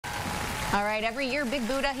All right, every year, Big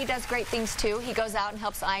Budah, he does great things too. He goes out and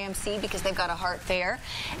helps IMC because they've got a heart fair.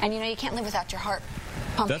 And you know, you can't live without your heart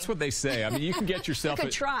pumping. That's what they say. I mean, you can get yourself you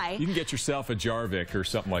can get yourself a Jarvik or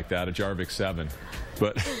something like that, a Jarvik 7.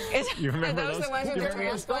 But you remember those? The ones with the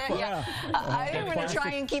transplant? Yeah. I'm going to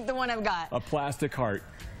try and keep the one I've got. A plastic heart.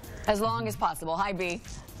 As long as possible. Hi, B.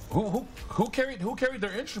 Who carried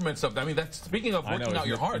their instruments up? I mean, that's speaking of working out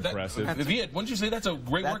your heart. Viet, wouldn't you say that's a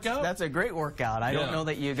great workout? That's a great workout. I don't know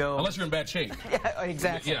that you go unless you're in bad shape. Yeah,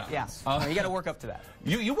 exactly. Yeah. You got to work up to that.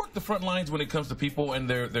 You work the front lines when it comes to people and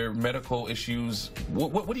their medical issues.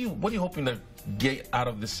 What are you hoping to get out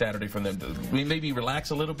of this Saturday from them? Maybe relax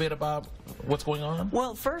a little bit about what's going on.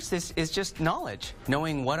 Well, first is just knowledge,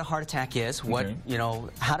 knowing what a heart attack is, what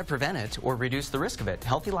how to prevent it or reduce the risk of it.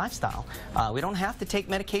 Healthy lifestyle. We don't have to take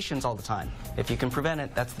medications all the time. If you can prevent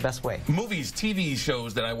it, that's the best way. Movies, TV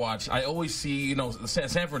shows that I watch, I always see,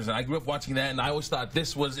 Sanford. I grew up watching that, and I always thought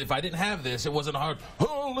this was, if I didn't have this, it wasn't hard.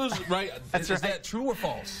 Right? Is that true or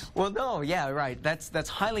false? Well, no, yeah, right. That's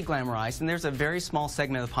highly glamorized, and there's a very small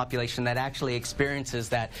segment of the population that actually experiences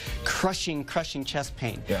that crushing chest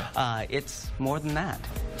pain. Yeah. It's more than that.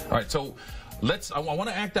 All right, so I want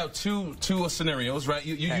to act out two scenarios, right?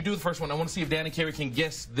 You do the first one. I want to see if Dan and Carrie can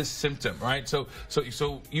guess this symptom, right? So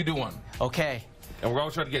you do one. Okay. And we're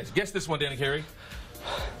all trying to guess this one, Dan and Carrie.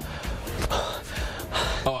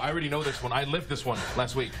 Oh, I already know this one. I lived this one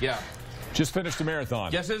last week. Yeah. Just finished a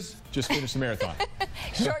marathon. Guesses? Just finished a marathon.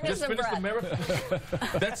 Shortness of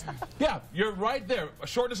breath. You're right there. A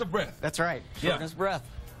shortness of breath. That's right. Shortness of breath.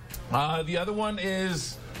 The other one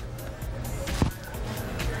is.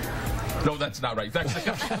 No, that's not right. Think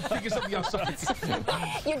of something else.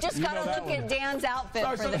 You just got to look at Dan's outfit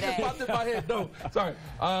for the day. Popped in my head. No, sorry.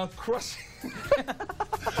 Crushing.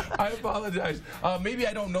 I apologize. Maybe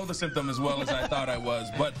I don't know the symptom as well as I thought I was,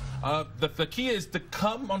 but the key is to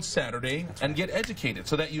come on Saturday and get educated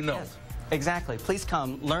so that you know. Yes. Exactly. Please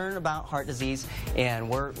come, learn about heart disease, and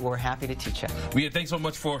we're happy to teach you. Thanks so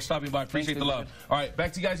much for stopping by. Appreciate the love. All right,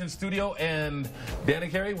 back to you guys in studio, and Dan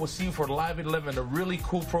and Carrie, we'll see you for Live at 11, a really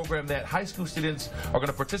cool program that high school students are going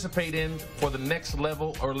to participate in for the next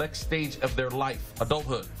level or next stage of their life,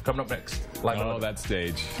 adulthood. Coming up next. Live at 11. That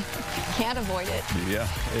stage. Can't avoid it. Yeah,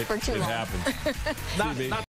 for too long. It happens. not